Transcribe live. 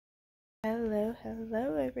Hello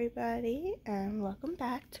everybody, and welcome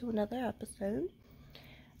back to another episode.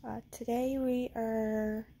 Today we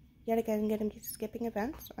are yet again going to be skipping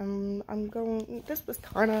events. This was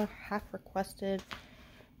kind of half requested,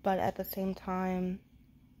 but at the same time,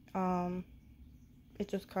 it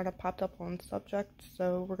just kind of popped up on subject,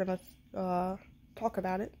 so we're going to talk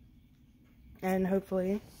about it, and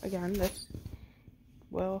hopefully, again, this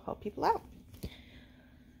will help people out.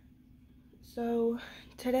 So,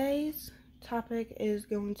 today's topic is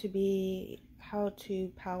going to be how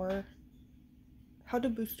to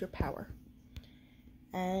boost your power.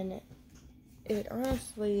 And it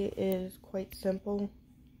honestly is quite simple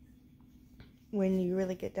when you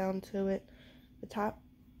really get down to it. The top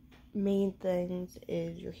main things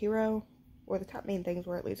is your hero, or the top main things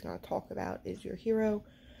we're at least going to talk about is your hero,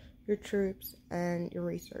 your troops, and your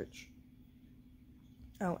research.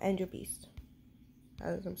 Oh, and your beast.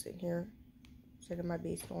 As I'm sitting here, setting my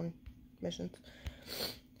beast on missions.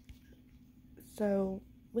 So,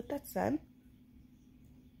 with that said,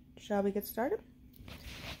 shall we get started?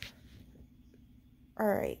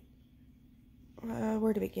 Alright.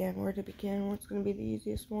 Where to begin? What's going to be the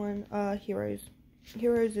easiest one? Heroes.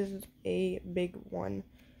 Heroes is a big one.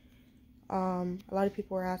 A lot of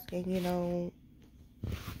people are asking,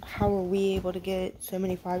 how are we able to get so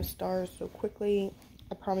many 5 stars so quickly?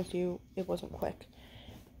 I promise you, it wasn't quick.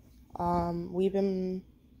 We've been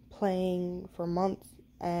playing for months,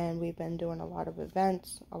 and we've been doing a lot of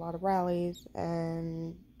events, a lot of rallies,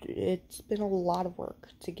 and it's been a lot of work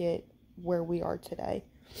to get where we are today.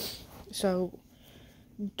 So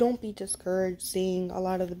don't be discouraged seeing a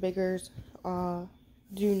lot of the biggers. Do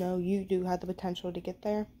know you do have the potential to get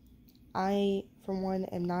there. I, for one,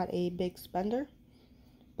 am not a big spender,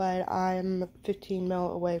 but I'm 15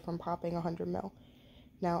 mil away from popping 100 mil.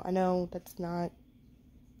 Now, I know that's not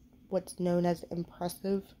what's known as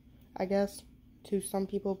impressive, I guess, to some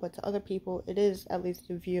people, but to other people, it is at least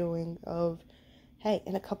a viewing of, hey,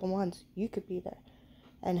 in a couple months, you could be there.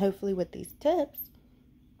 And hopefully with these tips,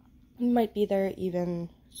 you might be there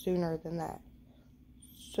even sooner than that.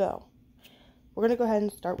 So, we're going to go ahead and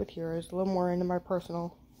start with heroes, a little more into my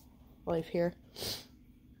personal life here.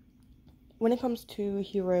 When it comes to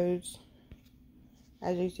heroes,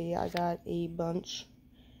 as you see, I got a bunch.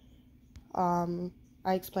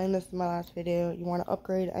 I explained this in my last video. You want to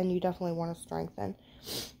upgrade, and you definitely want to strengthen.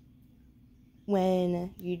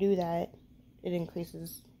 When you do that, it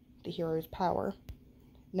increases the hero's power.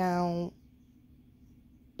 Now,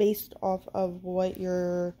 based off of what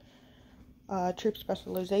your troop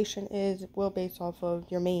specialization is, it will base off of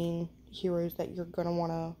your main heroes that you're going to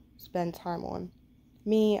want to spend time on.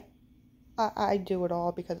 Me, I do it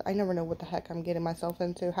all because I never know what the heck I'm getting myself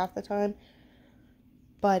into half the time.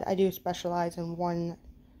 But I do specialize in one,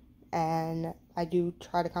 and I do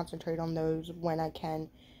try to concentrate on those when I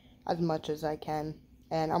can, as much as I can.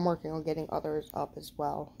 And I'm working on getting others up as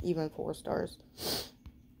well, even 4 stars.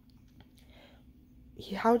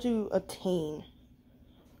 How to attain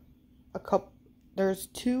a couple, there's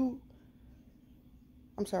 3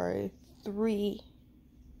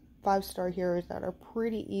 5-star heroes that are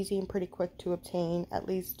pretty easy and pretty quick to obtain, at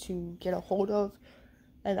least to get a hold of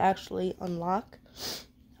and actually unlock.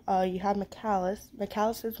 You have McAllis.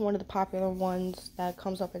 McAllis is one of the popular ones that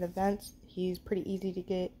comes up in events. He's pretty easy to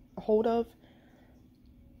get a hold of.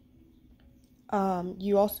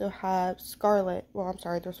 You also have Scarlet. Well, I'm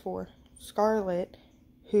sorry, there's 4. Scarlet,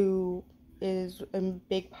 who is a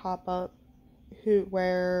big pop-up,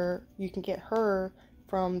 where you can get her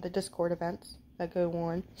from the Discord events that go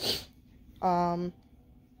on.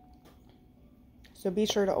 So be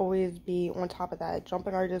sure to always be on top of that. Jump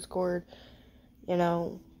in our Discord,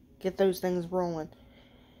 get those things rolling.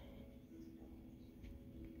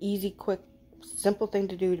 Easy, quick, simple thing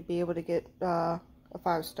to do to be able to get a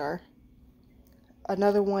 5-star.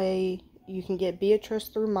 Another way, you can get Beatrice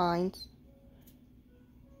through mines,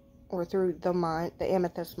 or through the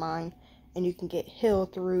amethyst mine, and you can get Hill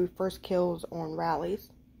through first kills on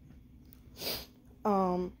rallies.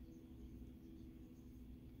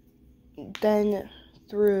 Then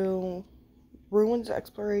through ruins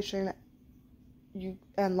exploration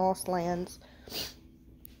and lost lands.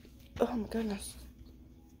 Oh my goodness.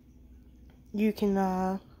 You can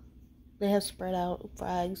they have spread out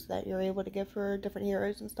flags that you're able to get for different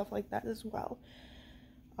heroes and stuff like that as well.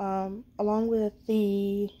 Along with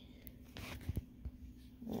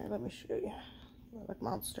let me show you, like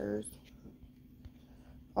monsters.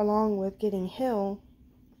 Along with getting Hill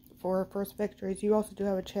for first victories, you also do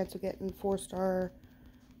have a chance of getting 4-star,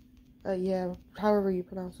 however you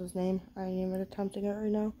pronounce his name. I ain't even attempting it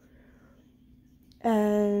right now.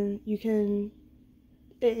 And you can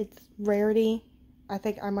it's rarity. I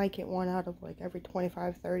think I might get one out of like every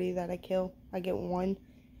 25, 30 that I kill. I get one.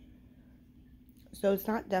 So it's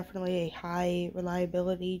not definitely a high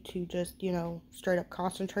reliability to just, you know, straight up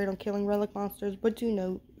concentrate on killing relic monsters. But do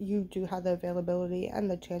note, you do have the availability and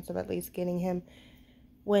the chance of at least getting him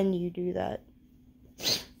when you do that.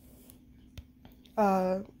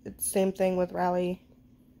 It's same thing with rallying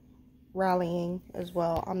as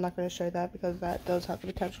well. I'm not going to show that because that does have the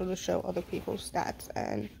potential to show other people's stats,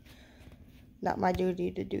 and not my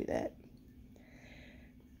duty to do that.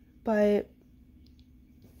 But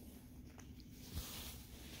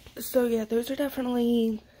so yeah, those are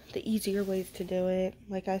definitely the easier ways to do it.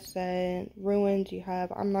 Like I said, ruins you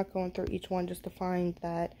have, I'm not going through each one just to find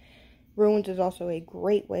that. Ruins is also a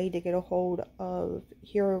great way to get a hold of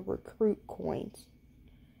hero recruit coins.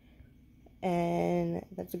 And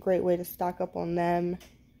that's a great way to stock up on them.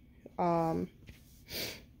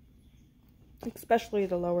 Especially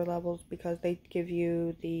the lower levels, because they give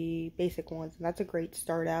you the basic ones. And that's a great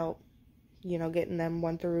start out. You know, getting them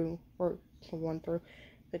the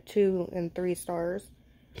 2 and 3 stars.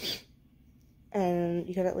 And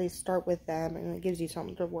you can at least start with them, and it gives you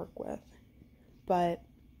something to work with. But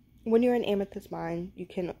when you're in Amethyst Mine, you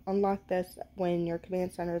can unlock this when your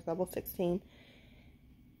command center is level 16.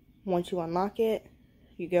 Once you unlock it,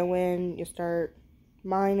 you go in, you start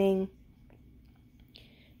mining,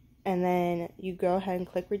 and then you go ahead and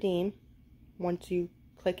click redeem once you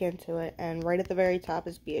click into it, and right at the very top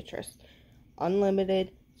is Beatrice.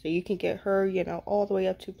 Unlimited, so you can get her, you know, all the way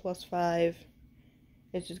up to +5.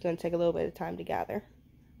 It's just going to take a little bit of time to gather.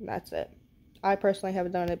 And that's it. I personally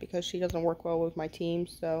haven't done it because she doesn't work well with my team,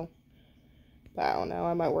 so, but I don't know,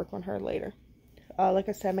 I might work on her later. Like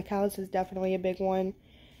I said, McAllis is definitely a big one.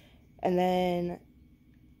 And then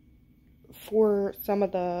for some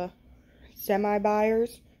of the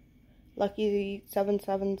semi-buyers, Lucky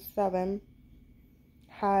 777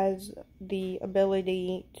 has the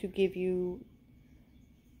ability to give you,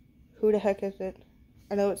 who the heck is it?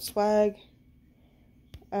 I know it's Swag,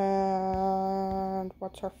 and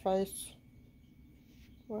what's her face?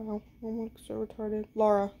 Wow, I'm so retarded.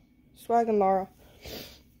 Laura. Swag and Laura.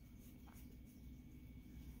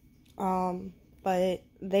 But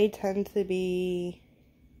they tend to be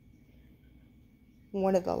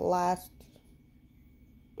one of the last,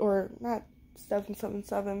 or not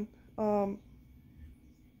 777,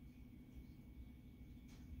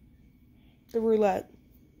 the roulette.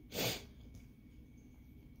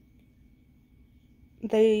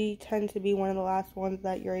 They tend to be one of the last ones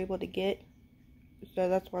that you're able to get. So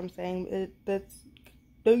that's what I'm saying.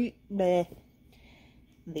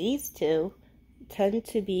 These two tend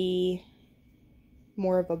to be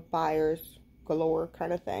more of a buyer's galore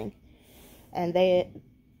kind of thing. And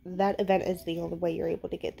that event is the only way you're able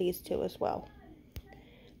to get these two as well.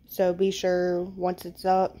 So be sure, once it's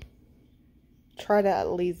up, try to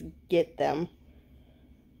at least get them.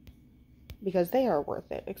 Because they are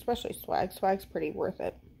worth it. Especially Swag. Swag's pretty worth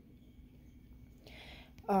it.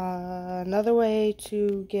 Another way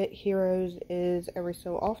to get heroes is every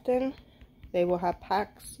so often. They will have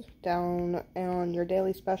packs down on your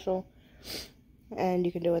daily special. And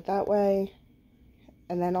you can do it that way.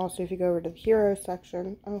 And then also if you go over to the hero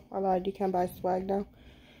section. Oh, I lied. You can buy Swag now.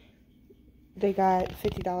 They got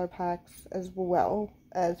 $50 packs as well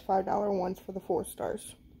as $5 ones for the 4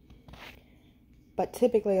 stars. But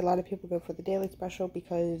typically a lot of people go for the daily special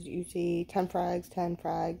because you see 10 frags, 10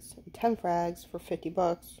 frags, 10 frags for $50.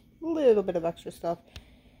 A little bit of extra stuff.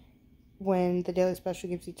 When the daily special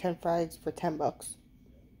gives you 10 frags for $10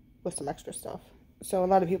 with some extra stuff. So a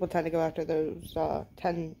lot of people tend to go after those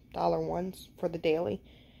 $10 ones for the daily.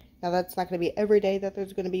 Now that's not going to be every day that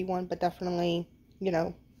there's going to be one, but definitely, you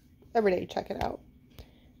know, every day check it out.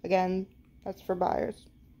 Again, that's for buyers.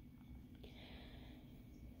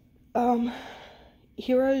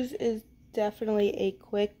 Heroes is definitely a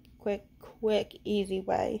quick, easy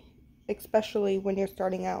way, especially when you're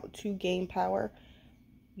starting out to gain power.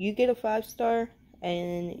 You get a 5-star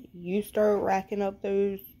and you start racking up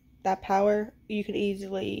that power, you can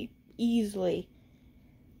easily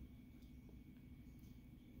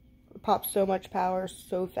pop so much power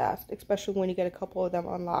so fast, especially when you get a couple of them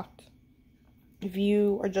unlocked. If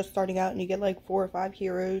you are just starting out and you get like 4 or 5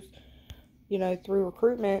 heroes, you know, through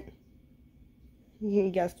recruitment,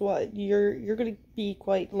 guess what? You're gonna be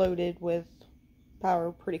quite loaded with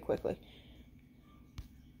power pretty quickly.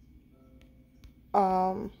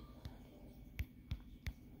 Lag.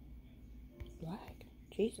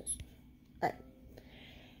 Jesus. Alright.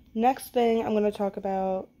 Next thing I'm gonna talk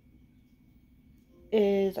about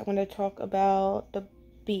is the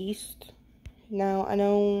beast. Now, I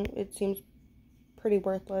know it seems pretty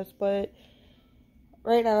worthless, but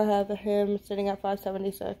right now I have him sitting at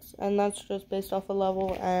 576, and that's just based off of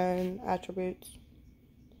level and attributes.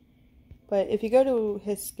 But if you go to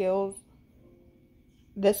his skills,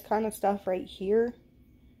 this kind of stuff right here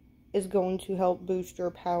is going to help boost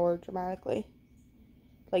your power dramatically.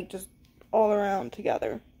 Like, just all around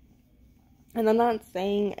together. And I'm not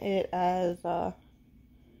saying it as the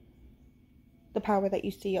power that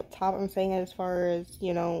you see up top. I'm saying it as far as,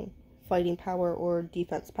 you know, fighting power or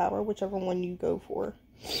defense power, whichever one you go for.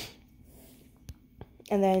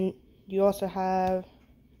 And then you also have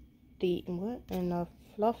the, what in the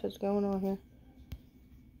fluff is going on here?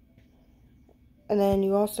 And then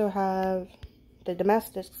you also have the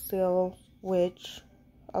domestic skills, which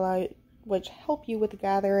help you with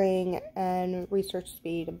gathering and research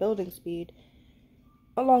speed and building speed,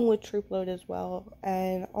 along with troop load as well.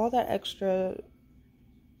 And all that extra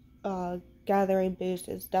gathering boost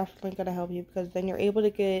is definitely going to help you, because then you're able to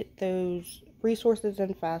get those resources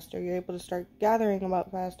in faster. You're able to start gathering them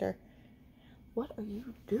up faster. What are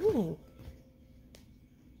you doing?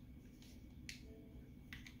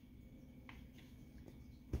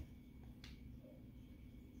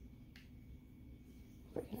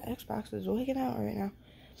 Freaking Xbox is wigging out right now.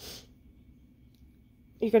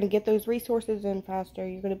 You're going to get those resources in faster.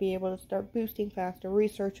 You're going to be able to start boosting faster,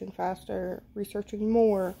 researching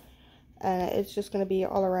more. It's just going to be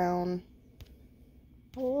all around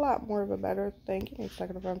a lot more of a better thing. Give me a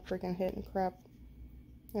second if I'm freaking hitting crap.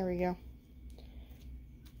 There we go.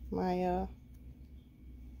 My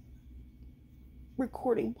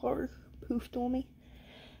recording bar poofed on me.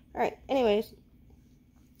 Alright, anyways.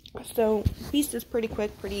 So, Beast is pretty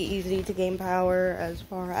quick, pretty easy to gain power as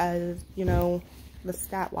far as, you know, the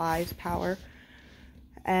stat-wise power.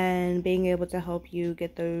 And being able to help you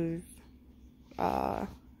get those,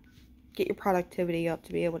 get your productivity up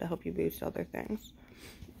to be able to help you boost other things.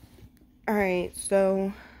 Alright,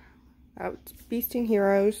 so, Beasting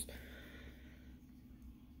Heroes.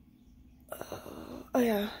 Oh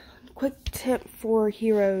yeah, quick tip for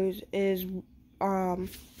heroes is,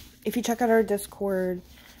 if you check out our Discord,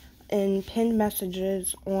 in pinned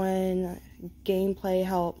messages on gameplay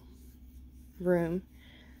help room,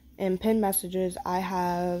 in pinned messages, I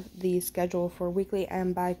have the schedule for weekly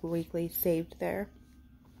and bi-weekly saved there.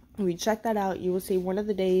 When you check that out, you will see one of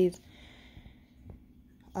the days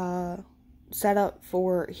set up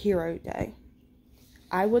for Hero Day.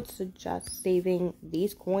 I would suggest saving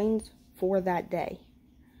these coins for that day.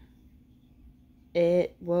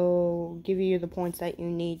 It will give you the points that you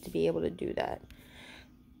need to be able to do that.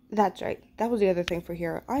 That's right. That was the other thing for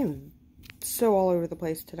Hero. I am so all over the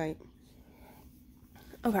place tonight.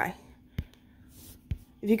 Okay.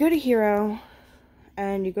 If you go to Hero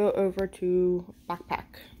and you go over to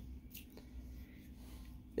Backpack,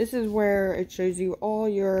 this is where it shows you all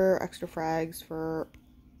your extra frags for...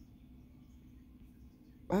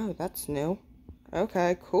 Oh, that's new.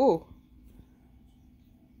 Okay, cool.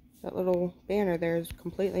 That little banner there is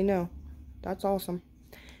completely new. That's awesome.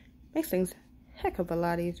 Makes things heck of a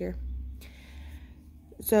lot easier.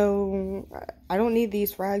 So, I don't need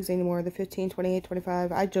these frags anymore. The 15, 28,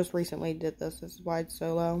 25. I just recently did this. This is why it's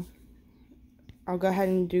so low. I'll go ahead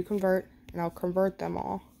and do convert, and I'll convert them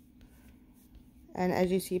all. And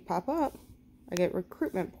as you see pop up, I get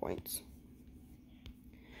recruitment points.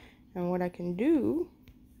 And what I can do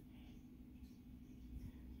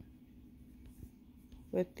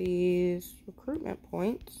with these recruitment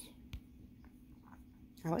points,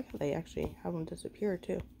 I like how they actually have them disappear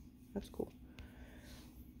too. That's cool.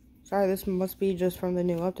 Sorry, this must be just from the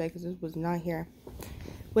new update because this was not here.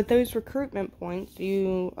 With those recruitment points,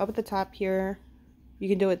 you, up at the top here, you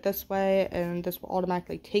can do it this way, and this will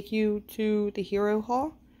automatically take you to the hero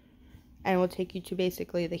hall. And it will take you to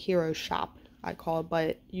basically the hero shop, I call it.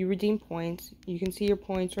 But you redeem points. You can see your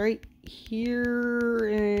points right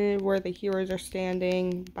here where the heroes are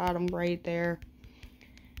standing, bottom right there.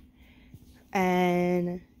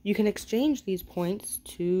 And you can exchange these points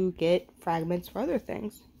to get fragments for other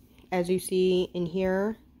things. As you see in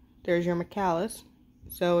here, there's your Macalus.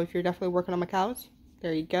 So if you're definitely working on Macalus,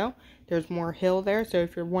 there you go. There's more hill there, so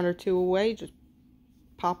if you're one or two away, just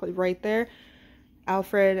pop it right there.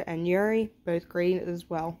 Alfred and Yuri, both great as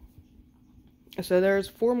well. So there's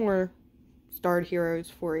 4 more starred heroes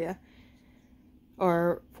for you.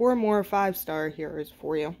 Or 4 more 5-star heroes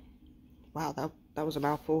for you. Wow, that was a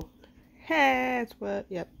mouthful. That's what,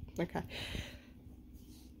 yep, okay.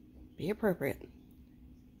 Be appropriate.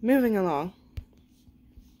 Moving along.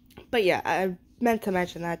 But yeah, I meant to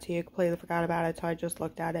mention that to you. Completely forgot about it, so I just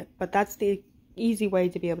looked at it. But that's the easy way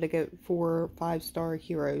to be able to get 4 5-star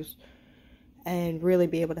heroes and really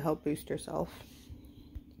be able to help boost yourself.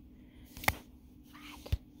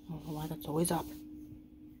 why that's always up.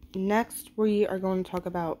 Next, we are going to talk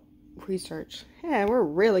about research. Yeah, we're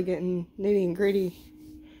really getting nitty and gritty.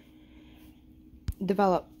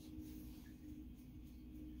 Develop.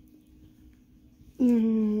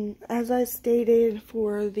 As I stated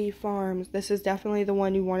for the farms, this is definitely the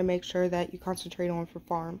one you want to make sure that you concentrate on for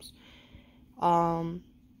farms.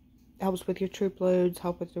 Helps with your troop loads,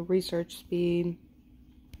 help with the research speed,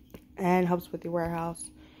 and helps with your warehouse.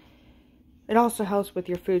 It also helps with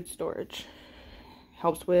your food storage.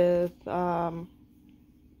 Helps with your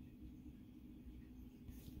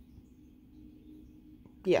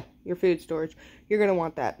food storage. You're going to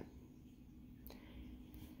want that.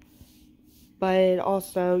 But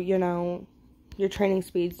also, you know, your training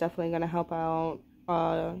speed is definitely going to help out.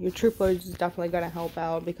 Your troop loads is definitely going to help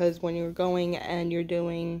out, because when you're going and you're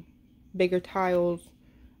doing bigger tiles,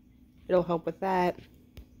 it'll help with that.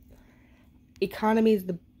 Economy is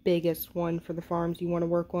the biggest one for the farms you want to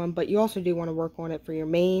work on, but you also do want to work on it for your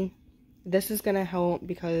main. This is going to help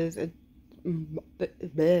because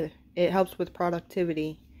it helps with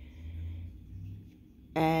productivity,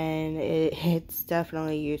 and it's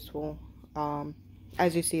definitely useful.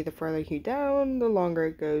 As you see, the further you down, the longer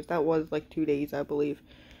it goes. That was like 2 days, I believe.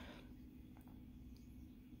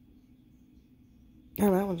 Oh,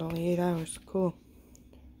 that one's only 8 hours. Cool.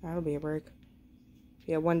 That'll be a break.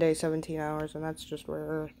 Yeah, 1 day, 17 hours, and that's just rare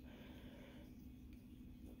earth.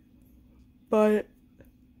 But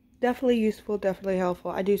definitely useful, definitely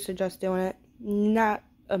helpful. I do suggest doing it. Not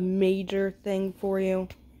a major thing for you.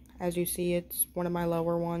 As you see, it's one of my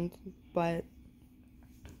lower ones, but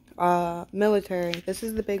military. This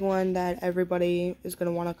is the big one that everybody is going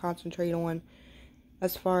to want to concentrate on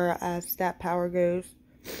as far as stat power goes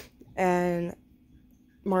and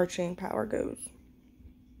marching power goes.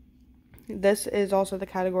 This is also the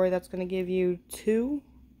category that's going to give you 2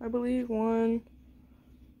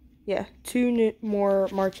 more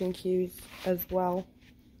marching cues as well.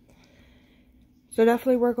 So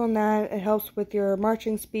definitely work on that. It helps with your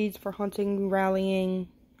marching speeds for hunting, rallying,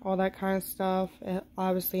 all that kind of stuff. It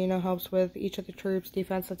obviously, helps with each of the troops'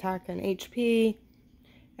 defense, attack, and HP.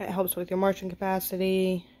 It helps with your marching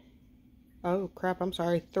capacity. Oh, crap, I'm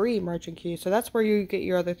sorry. 3 marching cues. So that's where you get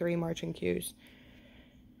your other 3 marching cues.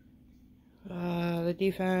 The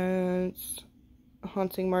defense,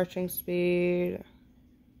 hunting marching speed,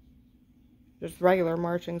 just regular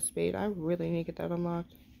marching speed. I really need to get that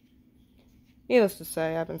unlocked. Needless to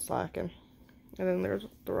say, I've been slacking. And then there's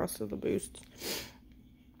the rest of the boosts.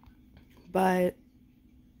 But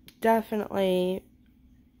definitely,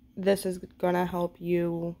 this is going to help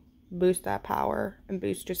you boost that power and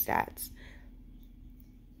boost your stats.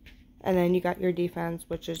 And then you got your defense,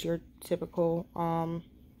 which is your typical,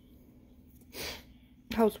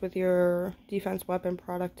 helps with your defense weapon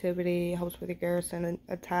productivity, helps with your garrison and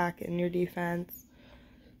attack and your defense,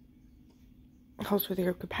 helps with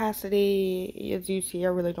your capacity. As you see, I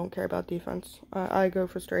really don't care about defense. I go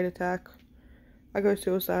for straight attack. I go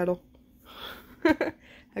suicidal.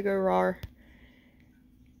 I go raw.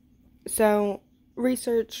 So,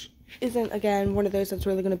 research isn't, again, one of those that's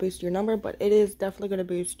really going to boost your number, but it is definitely going to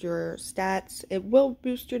boost your stats. It will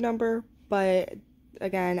boost your number, but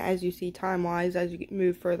again, as you see time-wise, as you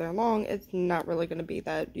move further along, it's not really going to be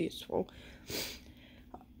that useful.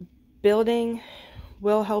 Building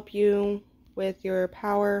will help you with your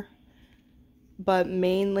power, but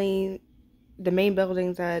mainly, the main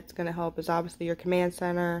buildings that's going to help is obviously your command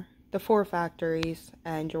center, the 4 factories,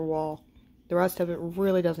 and your wall. The rest of it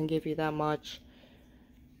really doesn't give you that much.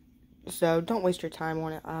 So don't waste your time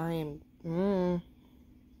on it. I am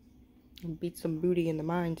beat some booty in the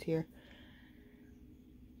mines here.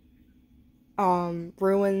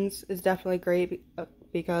 Ruins is definitely great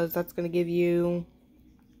because that's going to give you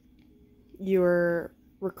your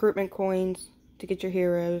recruitment coins to get your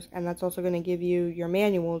heroes, and that's also going to give you your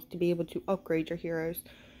manuals to be able to upgrade your heroes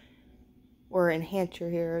or enhance your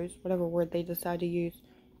heroes, whatever word they decide to use.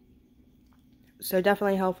 So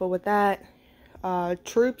definitely helpful with that.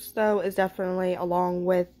 Troops, though, is definitely, along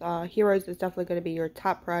with heroes, is definitely going to be your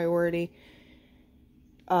top priority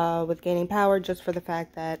with gaining power, just for the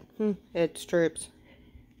fact that it's troops.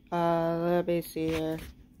 Let me see here.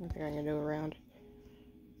 I think I'm going to do a round.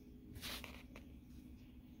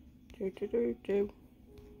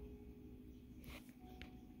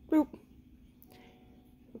 Boop.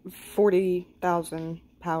 40,000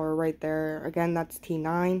 power right there. Again, that's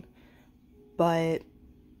T9, but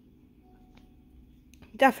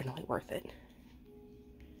definitely worth it.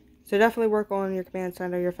 So definitely work on your command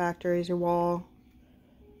center, your factories, your wall.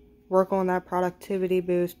 Work on that productivity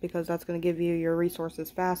boost, because that's going to give you your resources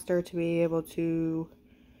faster to be able to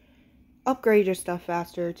upgrade your stuff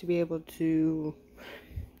faster to be able to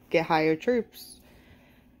get higher troops.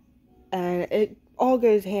 And it all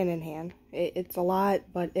goes hand in hand. It's a lot,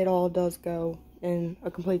 but it all does go in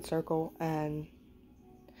a complete circle. And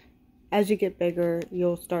as you get bigger,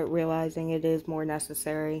 you'll start realizing it is more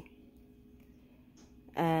necessary.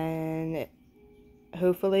 And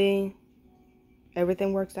hopefully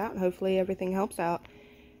everything works out. And hopefully everything helps out.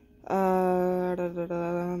 Let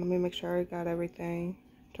me make sure I got everything.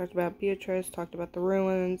 Talked about Beatrice, talked about the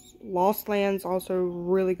ruins. Lost Lands, also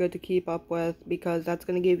really good to keep up with, because that's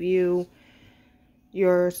going to give you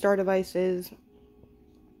your star devices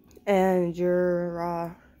and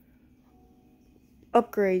your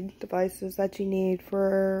upgrade devices that you need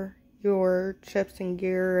for your chips and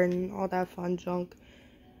gear and all that fun junk.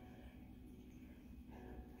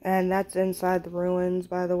 And that's inside the ruins,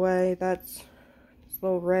 by the way. That's this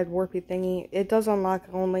little red warpy thingy. It does unlock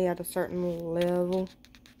only at a certain level.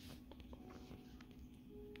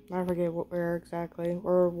 I forget where exactly,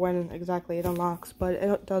 or when exactly it unlocks, but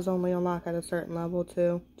it does only unlock at a certain level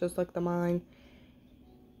too, just like the mine.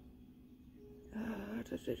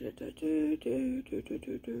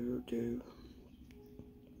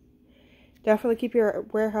 Definitely keep your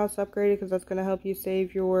warehouse upgraded, because that's going to help you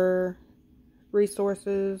save your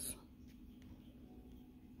resources,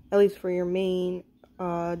 at least for your main.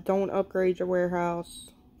 Don't upgrade your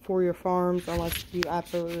warehouse for your farms unless you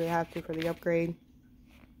absolutely have to for the upgrade.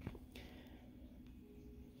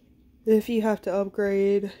 If you have to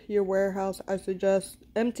upgrade your warehouse, I suggest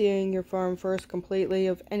emptying your farm first completely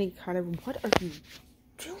of any kind of... What are you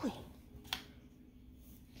doing?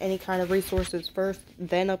 Any kind of resources first,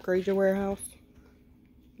 then upgrade your warehouse.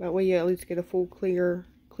 That way you at least get a full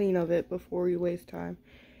clean of it before you waste time.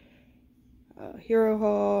 Hero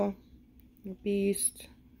Hall, Beast.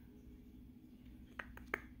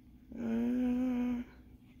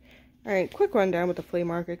 Alright, quick rundown with the flea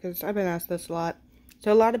market, because I've been asked this a lot.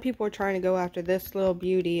 So a lot of people are trying to go after this little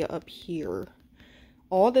beauty up here.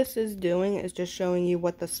 All this is doing is just showing you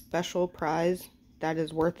what the special prize that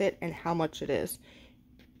is worth it and how much it is.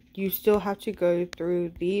 You still have to go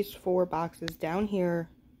through these 4 boxes down here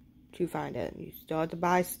to find it. You still have to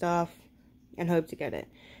buy stuff and hope to get it.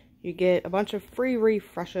 You get a bunch of free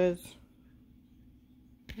refreshes.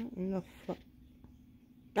 No, look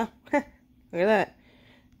at that.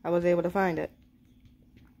 I was able to find it.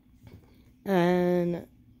 And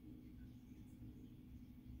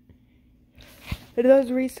it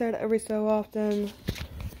does reset every so often,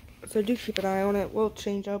 so do keep an eye on it. We'll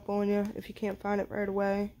change up on you if you can't find it right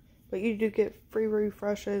away. But you do get free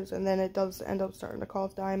refreshes, and then it does end up starting to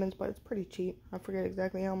cost diamonds, but it's pretty cheap. I forget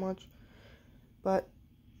exactly how much. But,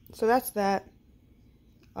 so that's that.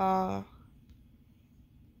 Okay,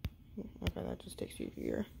 that just takes you to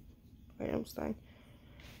your items thing.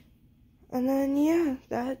 And then, yeah,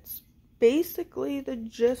 that's basically the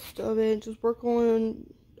gist of it. Just work on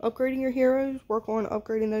upgrading your heroes, work on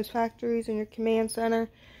upgrading those factories in your command center,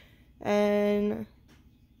 and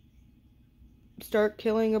start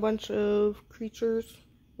killing a bunch of creatures,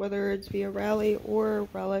 whether it's via rally or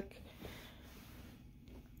relic.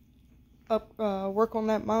 Work on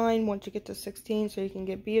that mine once you get to 16 so you can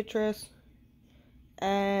get Beatrice,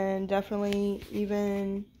 and definitely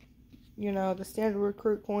even, you know, the standard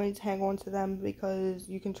recruit coins, hang on to them, because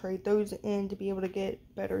you can trade those in to be able to get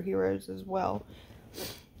better heroes as well.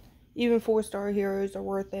 Even 4-star heroes are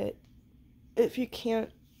worth it if you can't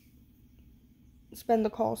spend the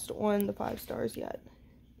cost on the 5 stars yet.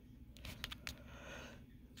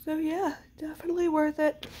 So yeah, definitely worth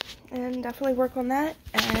it, and definitely work on that.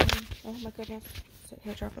 And oh my goodness, sitting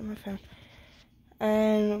here dropping my phone.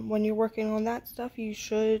 And when you're working on that stuff, you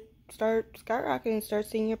should start skyrocketing and start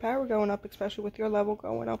seeing your power going up, especially with your level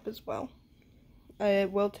going up as well.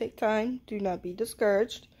 It will take time. Do not be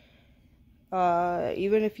discouraged.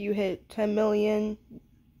 Even if you hit 10 million,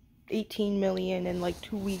 18 million in like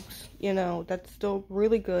 2 weeks, you know, that's still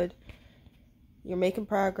really good. You're making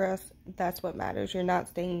progress. That's what matters. You're not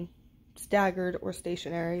staying staggered or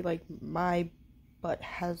stationary like my butt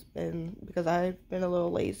has been, because I've been a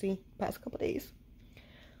little lazy the past couple days.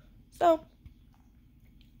 So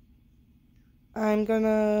I'm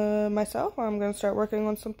gonna start working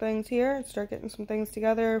on some things here and start getting some things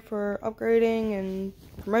together for upgrading and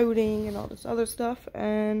promoting and all this other stuff.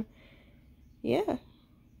 And yeah,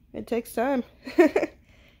 it takes time.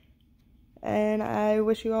 And I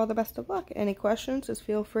wish you all the best of luck. Any questions, just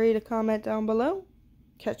feel free to comment down below.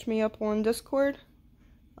 Catch me up on Discord.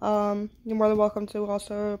 You're more than welcome to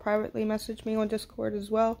also privately message me on Discord as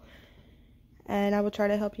well, and I will try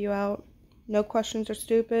to help you out. No questions are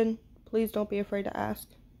stupid. Please don't be afraid to ask.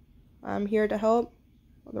 I'm here to help.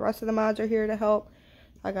 The rest of the mods are here to help.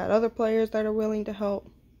 I got other players that are willing to help.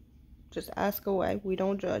 Just ask away. We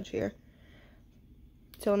don't judge here.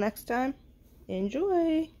 Till next time,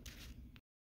 enjoy.